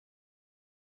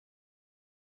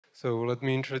So let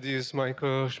me introduce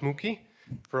Michael Schmuki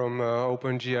from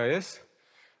OpenGIS.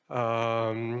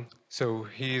 So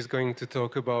he is going to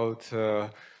talk about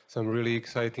some really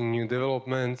exciting new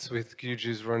developments with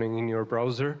QGIS running in your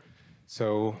browser.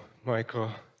 So Michael,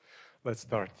 let's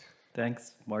start.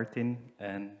 Thanks, Martin,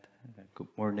 and good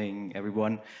morning,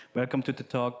 everyone. Welcome to the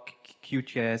talk,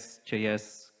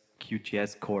 QGIS-js,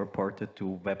 QGIS Core ported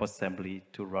to WebAssembly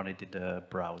to run it in the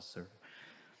browser.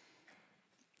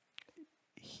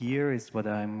 Here is what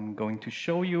I'm going to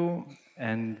show you,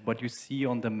 and what you see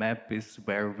on the map is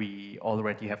where we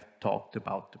already have talked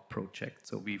about the project.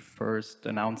 So we first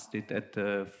announced it at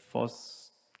the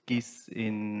QGIS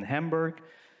in Hamburg,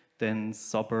 then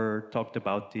Sober talked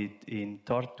about it in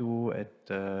Tartu at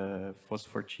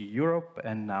Phos4G Europe,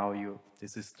 and now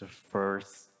this is the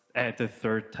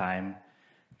third time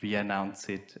we announce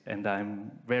it, and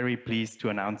I'm very pleased to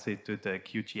announce it to the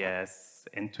QGIS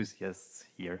enthusiasts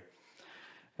here.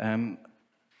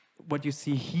 What you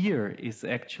see here is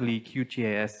actually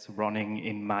QGIS running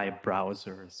in my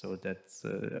browser, so that's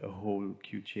a whole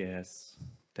QGIS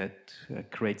that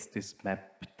creates this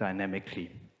map dynamically.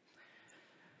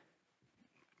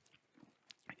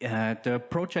 The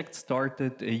project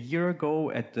started a year ago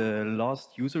at the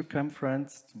last user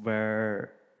conference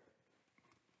where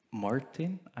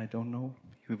Martin, I don't know,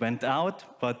 he went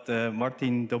out, but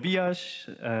Martin Tobias,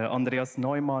 Andreas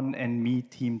Neumann and me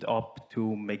teamed up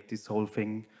to make this whole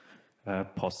thing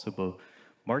possible.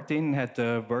 Martin had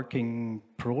a working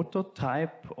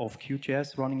prototype of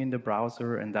QGIS running in the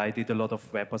browser, and I did a lot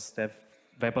of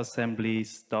WebAssembly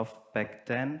stuff back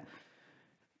then.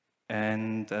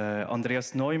 And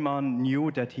Andreas Neumann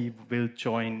knew that he will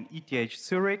join ETH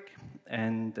Zurich,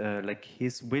 and like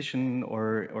his vision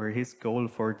or his goal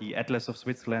for the Atlas of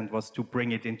Switzerland was to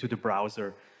bring it into the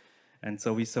browser. And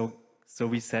so we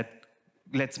said,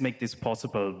 let's make this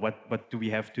possible. What do we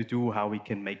have to do? How we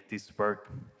can make this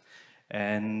work?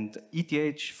 And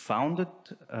ETH founded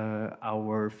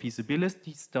our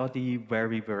feasibility study where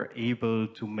we were able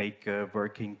to make a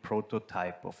working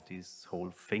prototype of this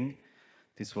whole thing.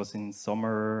 This was in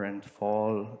summer and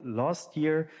fall last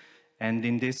year, and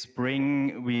in this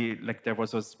spring, there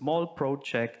was a small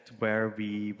project where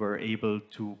we were able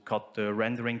to cut the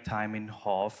rendering time in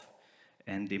half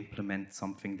and implement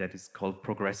something that is called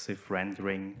progressive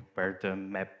rendering, where the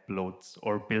map loads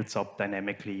or builds up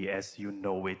dynamically as you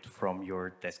know it from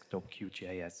your desktop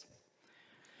QGIS.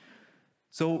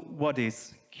 So what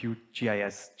is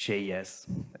QGIS-js?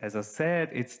 As I said,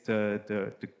 it's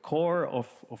the core of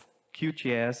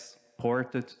QGIS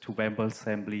ported to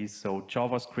WebAssembly so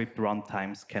JavaScript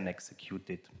runtimes can execute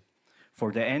it.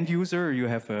 For the end user, you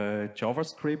have a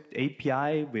JavaScript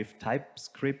API with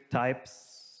TypeScript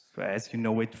types, as you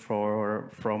know it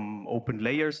from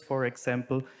OpenLayers, for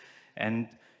example. And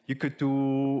you could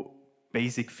do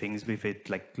basic things with it,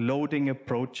 like loading a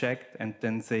project and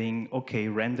then saying, okay,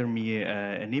 render me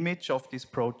an image of this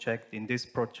project in this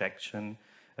projection.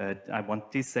 I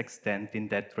want this extent in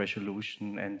that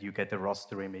resolution, and you get a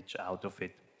raster image out of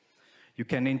it. You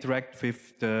can interact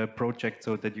with the project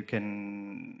so that you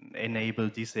can enable,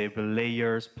 disable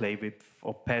layers, play with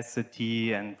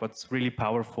opacity, and what's really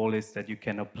powerful is that you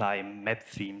can apply map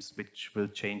themes, which will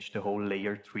change the whole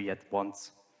layer tree at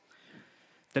once.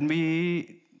 Then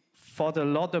we thought a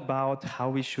lot about how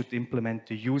we should implement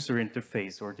the user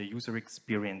interface or the user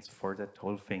experience for that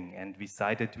whole thing, and we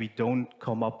decided we don't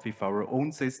come up with our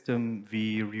own system,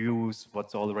 we reuse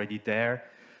what's already there.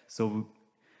 So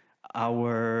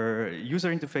our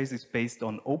user interface is based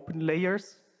on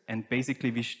OpenLayers, and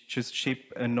basically we just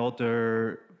ship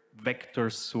another vector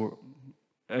source,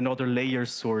 another layer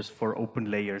source for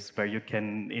OpenLayers, where you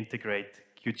can integrate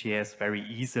QGIS very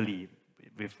easily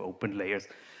with OpenLayers.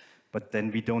 But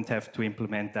then we don't have to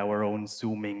implement our own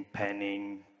zooming,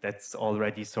 panning. That's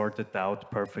already sorted out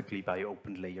perfectly by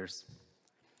OpenLayers.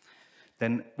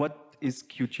 Then what is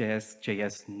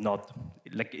QGIS-js not?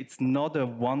 It's not a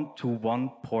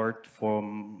one-to-one port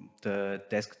from the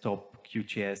desktop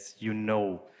QGIS you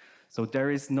know. So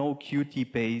there is no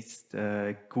Qt-based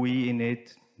GUI in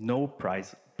it, no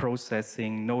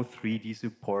processing, no 3D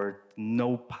support,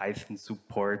 no Python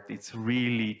support. It's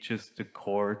really just the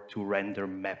core to render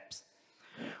maps.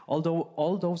 Although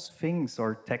all those things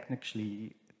are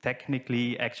technically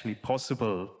actually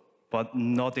possible, but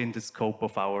not in the scope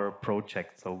of our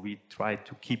project. So we try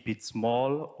to keep it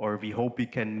small, or we hope we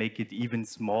can make it even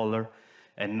smaller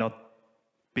and not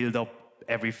build up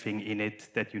everything in it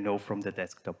that you know from the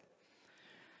desktop.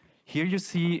 Here you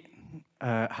see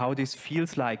how this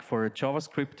feels like for a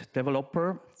JavaScript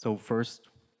developer. So first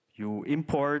you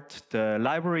import the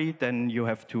library, then you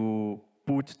have to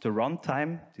boot the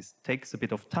runtime. This takes a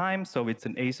bit of time, so it's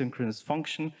an asynchronous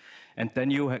function. And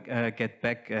then you get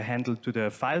back a handle to the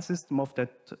file system of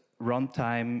that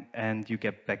runtime, and you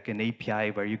get back an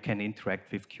API where you can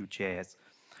interact with QGIS.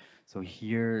 So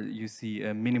here you see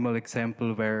a minimal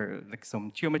example where like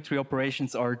some geometry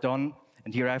operations are done.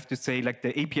 And here I have to say like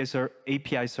the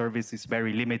API service is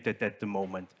very limited at the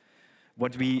moment.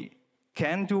 What we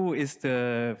can do is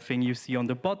the thing you see on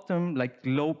the bottom, like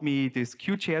load me this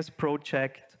QGIS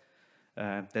project.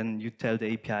 Then you tell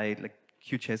the API like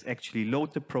QGIS actually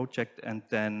load the project, and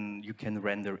then you can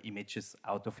render images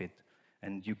out of it.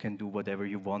 And you can do whatever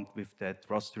you want with that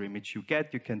raster image you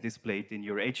get. You can display it in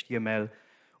your HTML,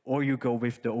 or you go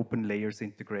with the open layers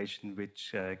integration,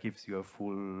 which gives you a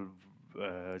full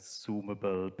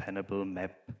zoomable, panable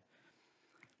map.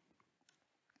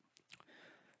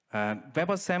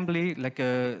 WebAssembly, like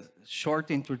a short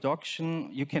introduction,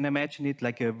 you can imagine it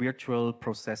like a virtual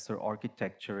processor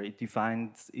architecture. It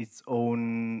defines its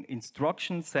own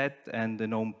instruction set and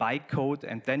an own bytecode,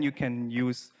 and then you can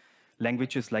use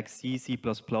languages like C, C++,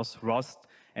 Rust,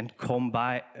 and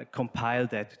compile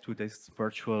that to this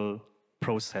virtual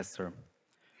processor.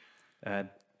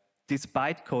 This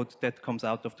bytecode that comes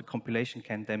out of the compilation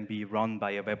can then be run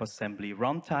by a WebAssembly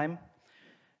runtime.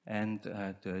 And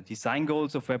the design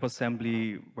goals of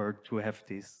WebAssembly were to have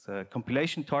this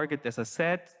compilation target, as I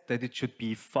said, that it should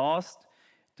be fast,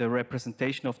 the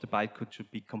representation of the bytecode should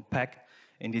be compact,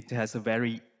 and it has a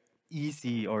very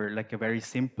easy or like a very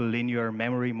simple linear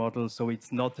memory model, so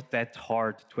it's not that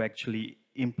hard to actually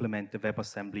implement the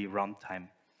WebAssembly runtime.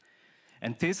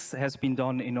 And this has been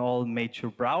done in all major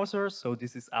browsers, so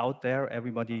this is out there,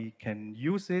 everybody can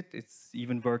use it. It's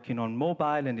even working on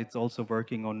mobile, and it's also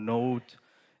working on Node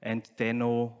and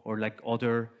Deno or like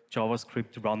other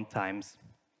JavaScript runtimes.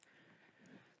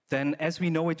 Then, as we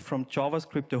know it from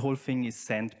JavaScript, the whole thing is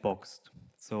sandboxed.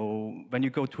 So when you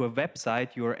go to a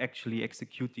website, you are actually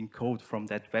executing code from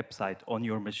that website on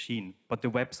your machine. But the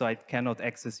website cannot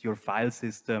access your file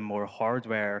system or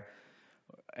hardware.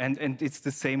 And it's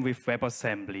the same with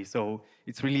WebAssembly. So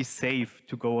it's really safe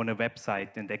to go on a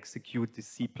website and execute the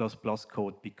C++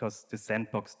 code because the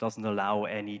sandbox doesn't allow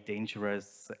any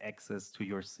dangerous access to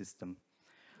your system.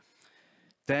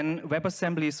 Then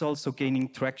WebAssembly is also gaining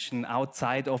traction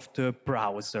outside of the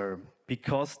browser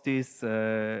because this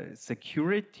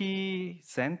security,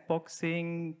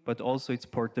 sandboxing, but also its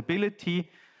portability,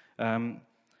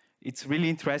 it's really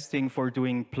interesting for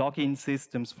doing plugin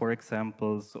systems, for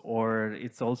example, or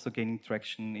it's also gaining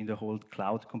traction in the whole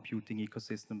cloud computing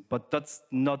ecosystem. But that's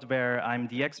not where I'm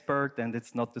the expert, and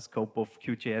it's not the scope of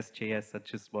QGIS-js. I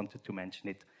just wanted to mention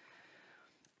it.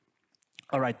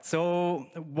 All right, so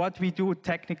what we do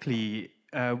technically,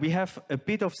 we have a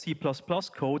bit of C++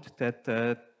 code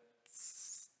that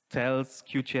tells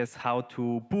QGIS how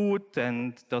to boot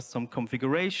and does some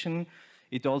configuration.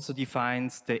 It also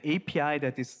defines the API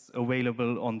that is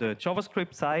available on the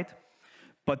JavaScript side.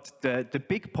 But the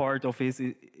big part of it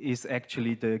is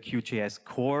actually the QGIS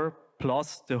core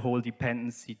plus the whole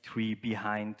dependency tree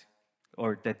behind,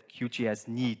 or that QGIS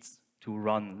needs to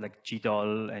run, like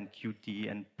GDAL and Qt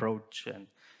and Broach and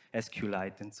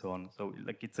SQLite and so on. So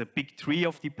like it's a big tree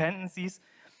of dependencies.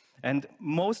 And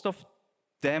most of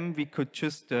them we could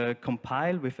just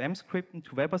compile with Emscript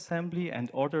to WebAssembly,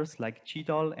 and others like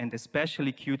GDAL and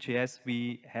especially QGIS,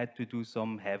 we had to do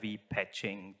some heavy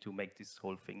patching to make this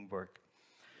whole thing work.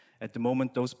 At the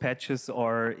moment, those patches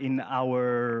are in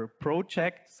our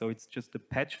project, so it's just a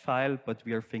patch file, but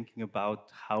we are thinking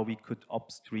about how we could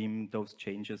upstream those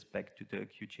changes back to the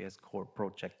QGIS Core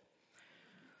project.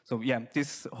 So yeah,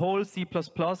 this whole C++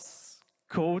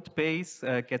 code base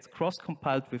gets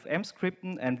cross-compiled with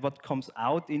Emscript, and what comes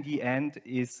out in the end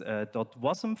is a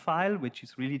 .wasm file, which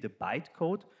is really the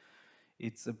bytecode.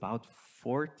 It's about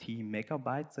 40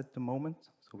 megabytes at the moment,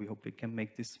 so we hope we can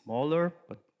make this smaller,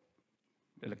 but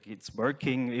like it's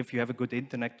working. If you have a good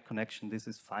internet connection, this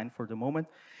is fine for the moment.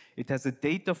 It has a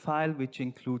data file which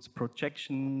includes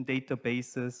projection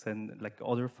databases and like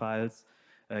other files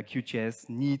QGIS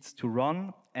needs to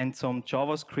run, and some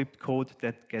JavaScript code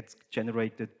that gets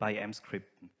generated by Emscript.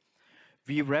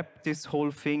 We wrap this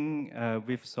whole thing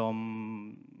with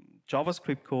some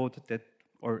JavaScript code that,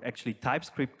 or actually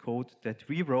TypeScript code that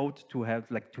we wrote to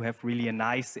have really a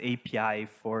nice API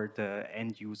for the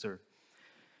end user.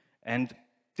 And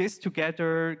this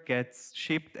together gets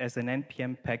shipped as an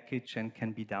NPM package and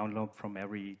can be downloaded from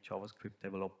every JavaScript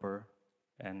developer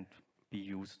and be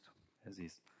used as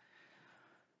is.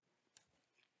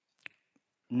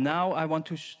 Now I want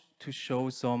to show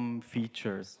some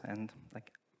features, and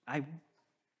like I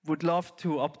would love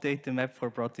to update the map for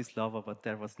Bratislava, but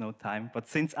there was no time. But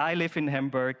since I live in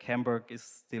Hamburg, Hamburg is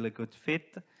still a good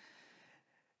fit.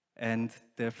 And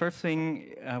the first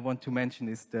thing I want to mention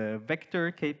is the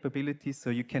vector capability. So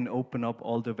you can open up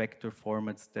all the vector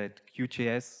formats that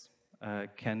QGIS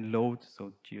can load.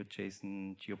 So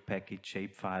GeoJSON, GeoPackage,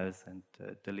 shapefiles, and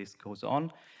the list goes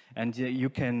on. And you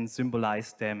can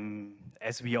symbolize them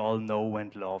as we all know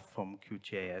and love from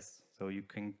QGIS. So you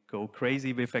can go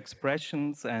crazy with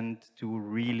expressions and do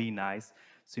really nice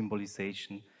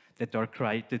symbolization that are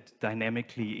created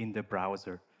dynamically in the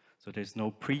browser. So there's no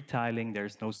pre-tiling,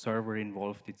 there's no server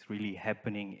involved. It's really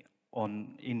happening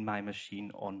in my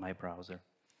machine, on my browser.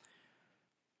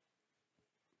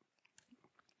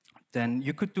 Then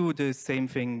you could do the same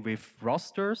thing with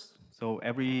rasters. So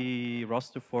every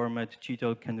raster format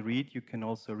GDAL can read, you can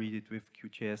also read it with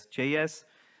qgis-js.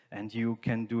 And you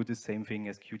can do the same thing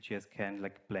as QGIS can,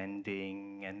 like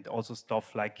blending and also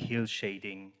stuff like hill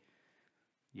shading.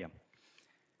 Yeah.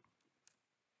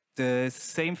 The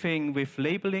same thing with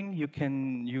labeling. You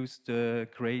can use the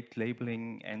great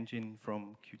labeling engine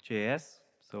from QGIS.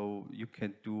 So you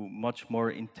can do much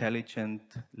more intelligent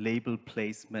label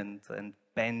placement and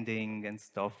banding and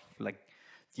stuff like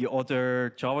the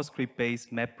other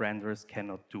JavaScript-based map renderers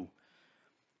cannot do.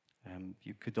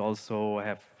 You could also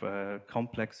have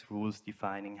complex rules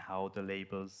defining how the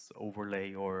labels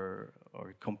overlay or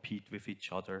compete with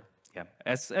each other. Yeah,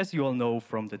 as you all know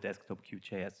from the desktop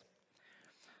QGIS.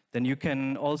 Then you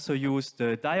can also use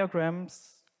the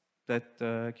diagrams that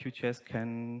QGIS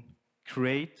can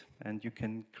create, and you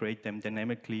can create them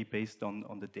dynamically based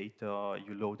on the data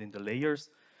you load in the layers.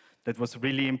 That was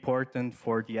really important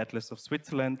for the Atlas of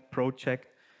Switzerland project.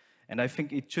 And I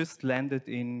think it just landed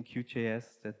in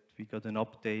QGIS that we got an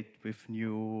update with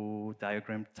new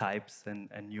diagram types and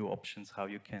new options how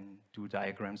you can do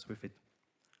diagrams with it.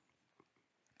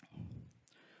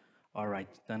 All right,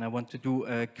 then I want to do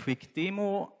a quick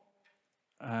demo.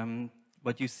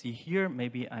 What you see here,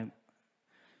 maybe I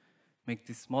make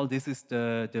this small. This is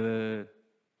the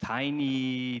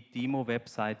tiny demo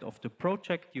website of the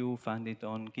project. You find it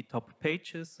on GitHub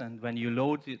Pages, and when you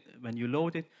load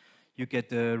it, you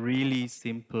get a really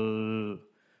simple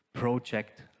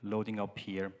project loading up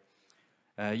here.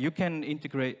 You can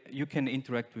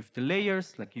interact with the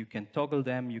layers, like you can toggle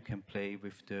them, you can play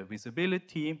with the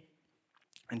visibility,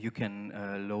 and you can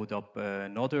load up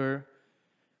another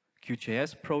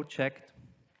QGIS project.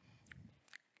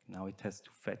 Now it has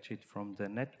to fetch it from the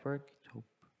network. Hope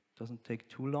it doesn't take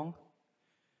too long.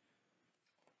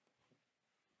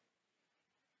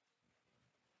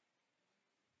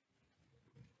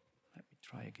 Let me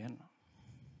try again.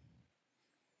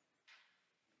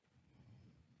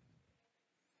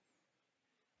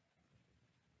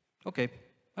 Okay,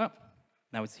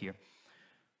 now it's here.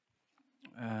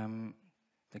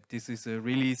 Like this is a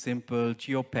really simple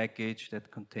geo package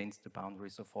that contains the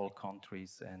boundaries of all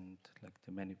countries and like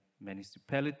the many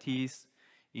municipalities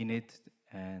in it.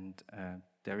 And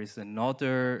there is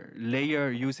another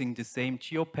layer using the same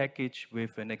geo package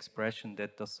with an expression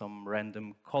that does some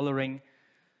random coloring.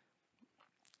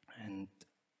 And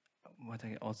what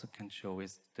I also can show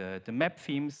is the map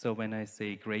themes. So when I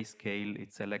say grayscale,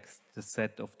 it selects the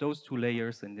set of those two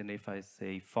layers. And then if I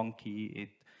say funky,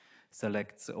 it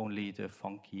selects only the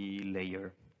funky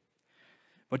layer.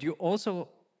 What you also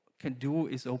can do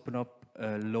is open up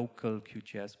a local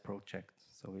QGIS project.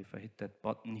 So if I hit that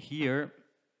button here,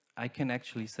 I can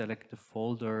actually select the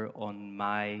folder on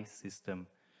my system.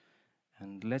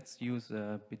 And let's use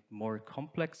a bit more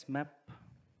complex map.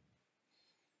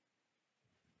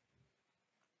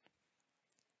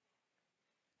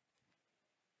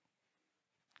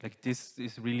 Like this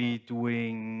is really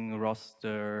doing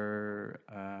raster,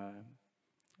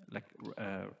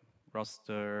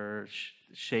 raster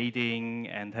shading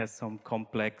and has some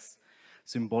complex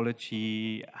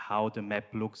symbology, how the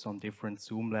map looks on different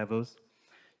zoom levels.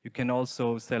 You can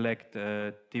also select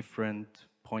different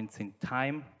points in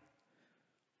time.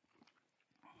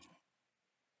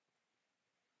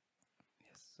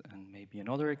 Yes, and maybe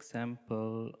another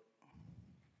example.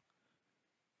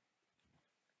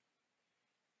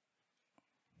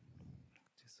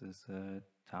 This is a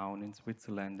town in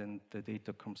Switzerland, and the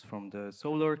data comes from the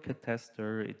solar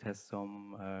cataster. It has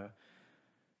some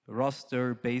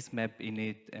raster base map in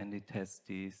it, and it has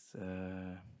this,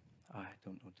 I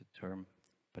don't know the term,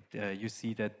 but you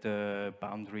see that the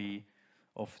boundary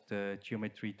of the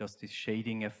geometry does this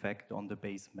shading effect on the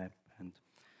base map. And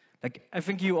like, I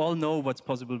think you all know what's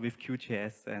possible with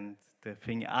QGIS, and the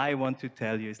thing I want to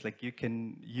tell you is like you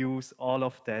can use all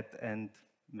of that and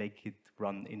make it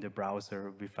run in the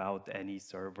browser without any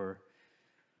server.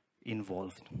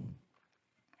 involved.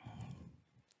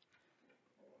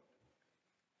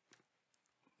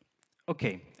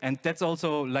 Okay, and that's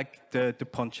also like the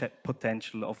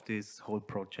potential of this whole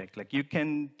project. Like you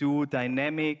can do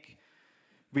dynamic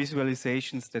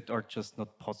visualizations that are just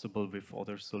not possible with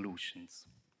other solutions.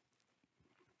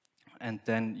 And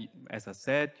then, as I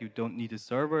said, you don't need a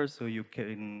server, so you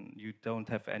don't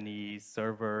have any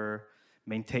server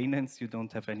maintenance, you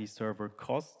don't have any server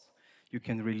costs. You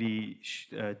can really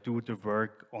do the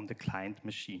work on the client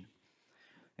machine.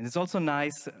 And it's also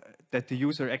nice that the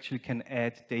user actually can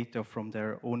add data from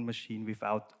their own machine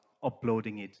without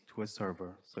uploading it to a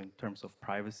server. So in terms of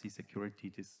privacy,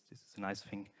 security, this is a nice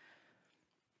thing.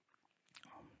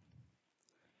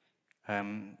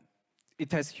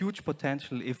 It has huge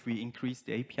potential if we increase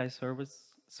the API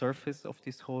surface of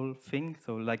this whole thing.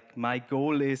 So like my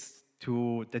goal is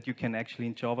that you can actually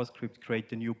in JavaScript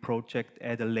create a new project,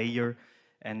 add a layer,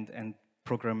 and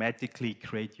programmatically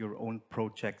create your own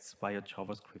projects via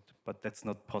JavaScript. But that's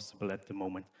not possible at the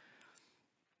moment.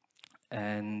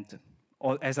 And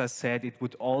as I said, it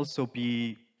would also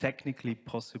be technically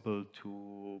possible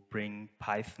to bring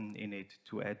Python in it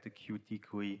to add the Qt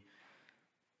GUI.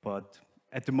 But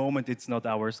at the moment, it's not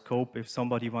our scope. If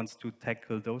somebody wants to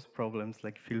tackle those problems,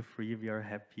 like feel free, we are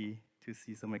happy to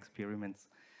see some experiments.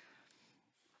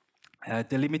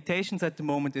 The limitations at the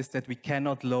moment is that we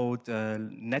cannot load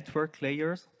network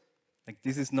layers. Like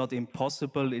this is not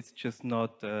impossible, it's just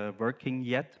not working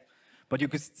yet. But you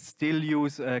could still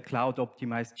use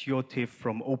cloud-optimized GeoTIFF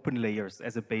from open layers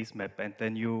as a base map, and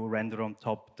then you render on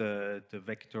top the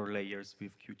vector layers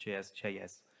with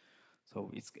QGIS-js. So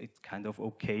it's kind of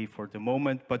okay for the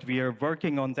moment, but we are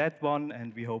working on that one,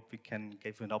 and we hope we can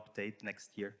give an update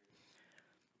next year.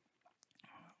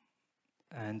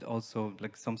 And also,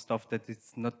 like some stuff that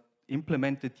is not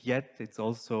implemented yet, it's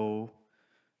also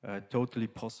totally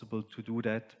possible to do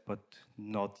that, but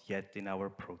not yet in our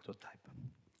prototype.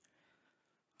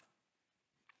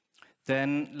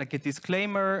 Then, like a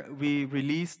disclaimer, we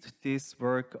released this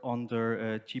work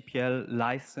under a GPL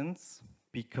license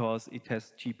because it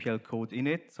has GPL code in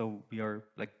it. So we are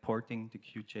like porting the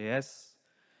QGIS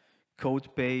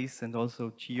code base and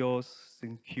also geos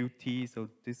in Qt. So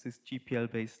this is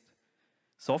GPL-based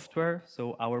software.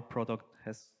 So our product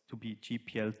has to be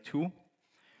GPL2.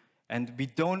 And we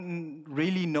don't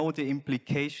really know the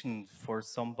implications for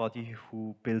somebody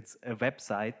who builds a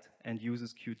website and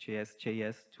uses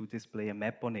QGIS-js to display a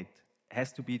map on it. It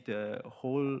has to be the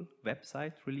whole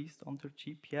website released under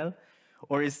GPL?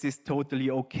 Or is this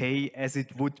totally okay as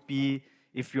it would be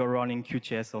if you're running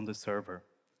QGIS on the server?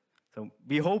 So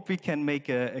we hope we can make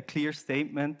a clear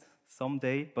statement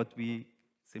someday, but we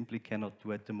simply cannot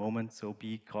do at the moment, so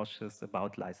be cautious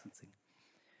about licensing.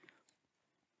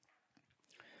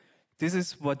 This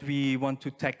is what we want to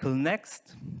tackle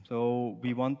next. So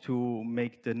we want to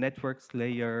make the networks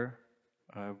layer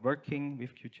working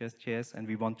with QGIS-js, and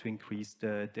we want to increase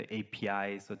the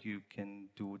API so that you can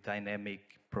do dynamic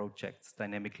projects,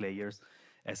 dynamic layers,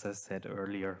 as I said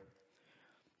earlier.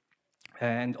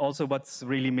 And also what's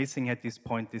really missing at this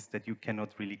point is that you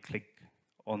cannot really click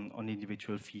on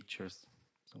individual features.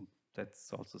 So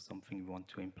that's also something we want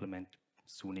to implement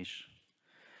soonish.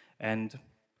 And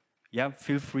yeah,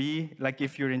 feel free, like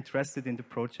if you're interested in the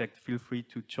project, feel free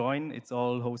to join. It's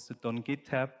all hosted on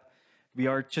GitHub. We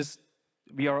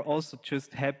are also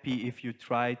just happy if you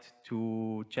tried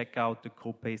to check out the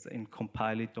code base and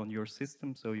compile it on your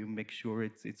system, so you make sure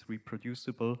it's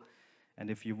reproducible. And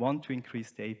if you want to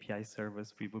increase the API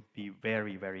service, we would be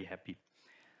very, very happy.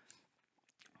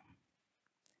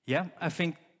 Yeah, I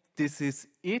think this is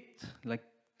it. Like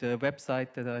the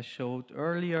website that I showed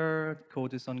earlier,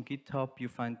 code is on GitHub. You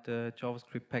find the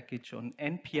JavaScript package on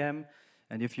NPM.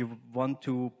 And if you want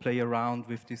to play around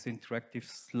with this interactive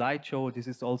slideshow, this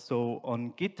is also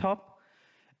on GitHub.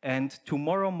 And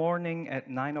tomorrow morning at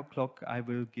 9 o'clock, I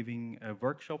will be giving a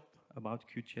workshop about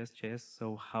QGIS-js,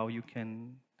 so how you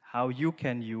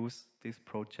can use this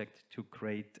project to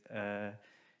create a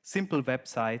simple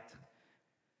website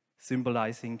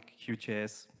symbolizing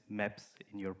QGIS maps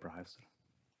in your browser.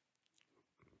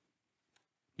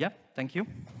 Yeah, thank you.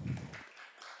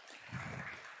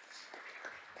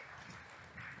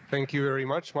 Thank you very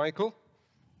much, Michael.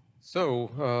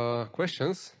 So,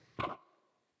 questions?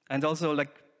 And also,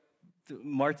 like,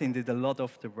 Martin did a lot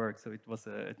of the work, so it was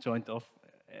a joint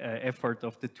effort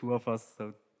of the two of us,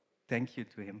 so thank you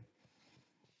to him.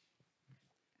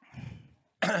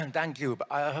 Thank you.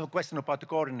 I have a question about the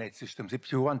coordinate systems.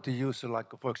 If you want to use,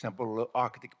 like, for example,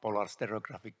 Arctic Polar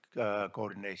Stereographic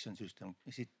coordination system,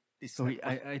 Sorry,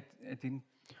 I didn't...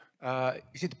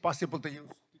 Is it possible to use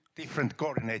different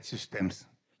coordinate systems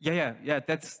Yeah,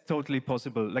 that's totally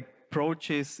possible. Like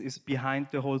ProQGIS is behind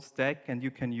the whole stack, and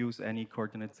you can use any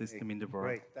coordinate system in the world.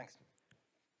 Great, thanks.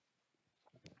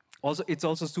 Also, it's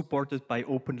also supported by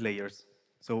open layers,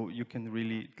 so you can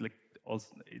really like.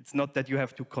 Also, it's not that you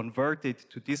have to convert it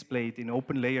to display it in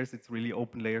open layers. It's really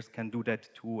open layers can do that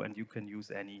too, and you can use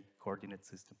any coordinate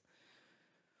system.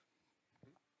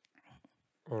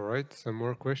 All right, some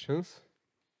more questions.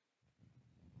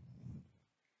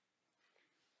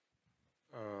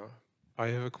 I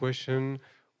have a question.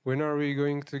 When are we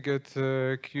going to get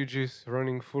QGIS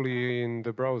running fully in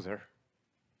the browser?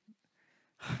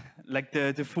 Like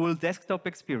the full desktop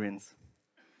experience.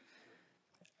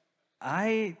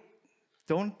 I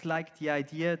don't like the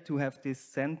idea to have this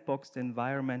sandboxed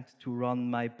environment to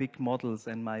run my big models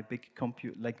and my big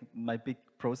my big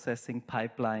processing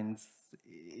pipelines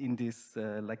in this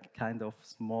like kind of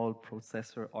small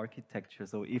processor architecture.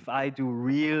 So if I do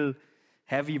real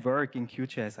heavy work in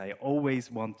QGIS, I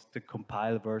always want the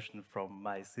compile version from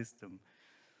my system.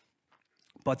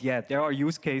 But yeah, there are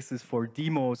use cases for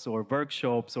demos or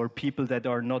workshops or people that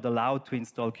are not allowed to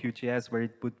install QGIS where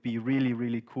it would be really,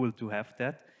 really cool to have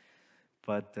that.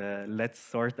 But let's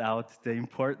sort out the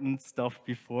important stuff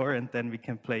before, and then we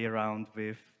can play around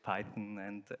with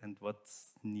Python and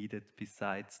what's needed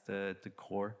besides the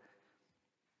core.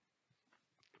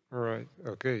 All right,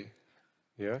 okay.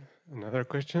 Yeah, another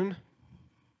question?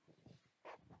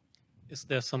 Is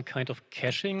there some kind of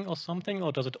caching or something,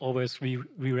 or does it always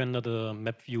re-render the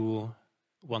map view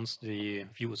once the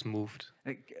view is moved?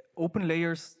 Open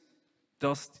layers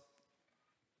does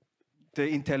the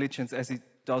intelligence as it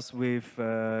does with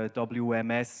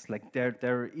WMS. Like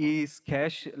there is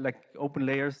cache, like open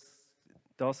layers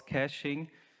does caching.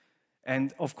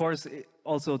 And of course,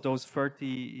 also those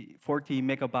 40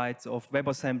 megabytes of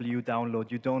WebAssembly you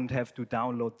download, you don't have to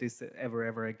download this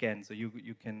ever again. So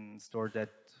you can store that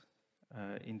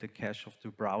in the cache of the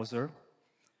browser.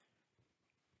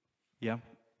 Yeah.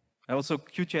 Also,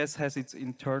 QGIS has its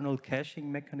internal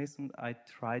caching mechanism. I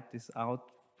tried this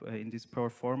out in this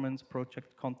performance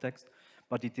project context,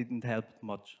 but it didn't help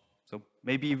much. So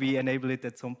maybe we enable it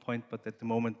at some point, but at the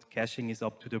moment, caching is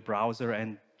up to the browser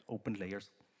and open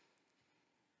layers.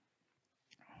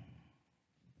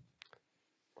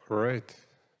 All right.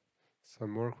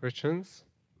 Some more questions?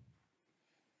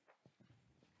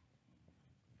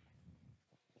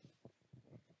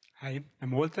 Hi,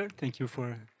 I'm Walter. Thank you for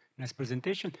a nice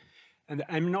presentation. And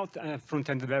I'm not a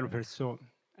front-end developer, so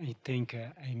I think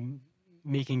I'm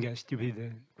making a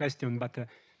stupid question. But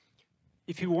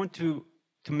if you want to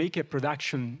make a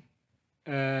production,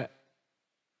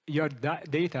 your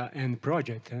data and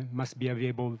project must be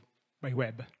available by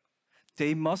web.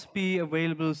 They must be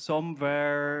available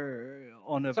somewhere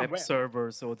on a web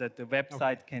server so that the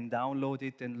website can download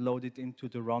it and load it into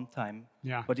the runtime.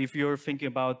 Yeah. But if you're thinking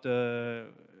about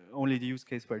only the use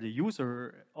case where the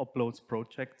user uploads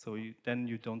project, so then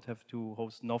you don't have to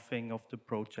host nothing of the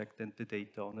project and the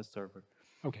data on a server.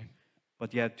 Okay.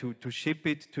 But yeah, to ship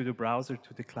it to the browser,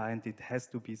 to the client, it has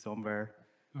to be somewhere.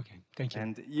 Okay, thank you.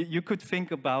 And you could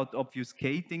think about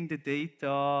obfuscating the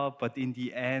data, but in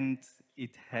the end,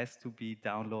 it has to be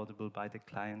downloadable by the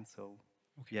client. So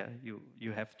okay. Yeah,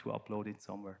 you have to upload it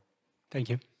somewhere. Thank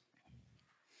you.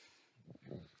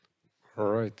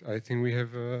 All right, I think we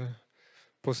have a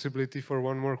possibility for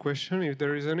one more question, if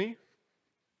there is any.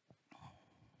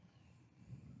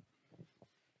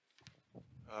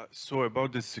 So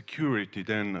about the security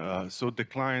then, so the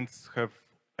clients have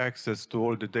access to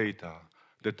all the data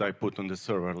that I put on the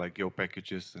server, like geo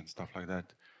packages and stuff like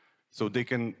that. So they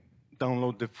can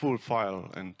download the full file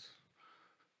and,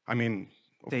 I mean,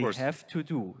 of course. They have to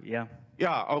do, yeah.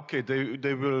 Yeah, okay,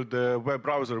 they will, the web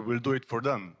browser will do it for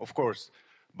them, of course.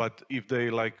 But if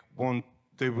they like want,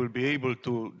 they will be able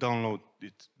to download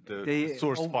it, the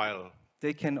source file.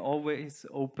 They can always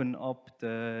open up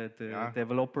the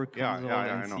developer console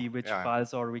and see which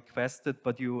files are requested,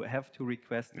 but you have to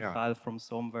request the file from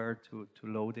somewhere to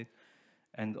load it.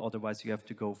 And otherwise, you have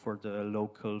to go for the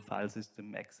local file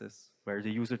system access, where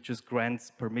the user just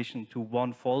grants permission to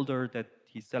one folder that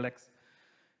he selects,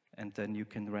 and then you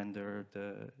can render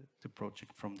the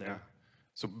project from there. Yeah.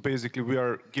 So basically, we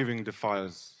are giving the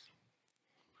files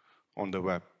on the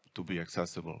web to be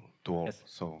accessible to all. Yes.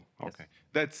 So, okay. Yes.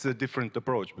 That's a different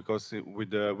approach, because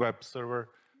with the web server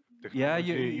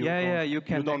technology, you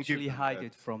can actually hide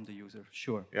it from the user.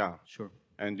 Sure. Yeah. Sure.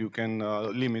 And you can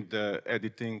limit the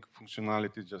editing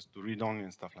functionality just to read only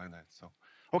and stuff like that. So,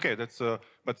 okay, that's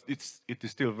but it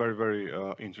is still very, very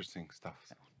interesting stuff.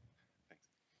 So. Thanks.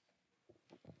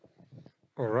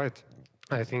 All right,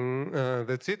 I think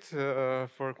that's it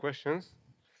for questions.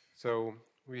 So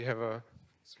we have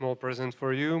Small present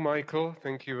for you, Michael.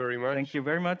 Thank you very much. Thank you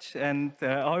very much. And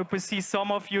I hope to see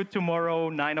some of you tomorrow,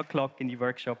 9 o'clock in the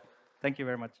workshop. Thank you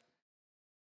very much.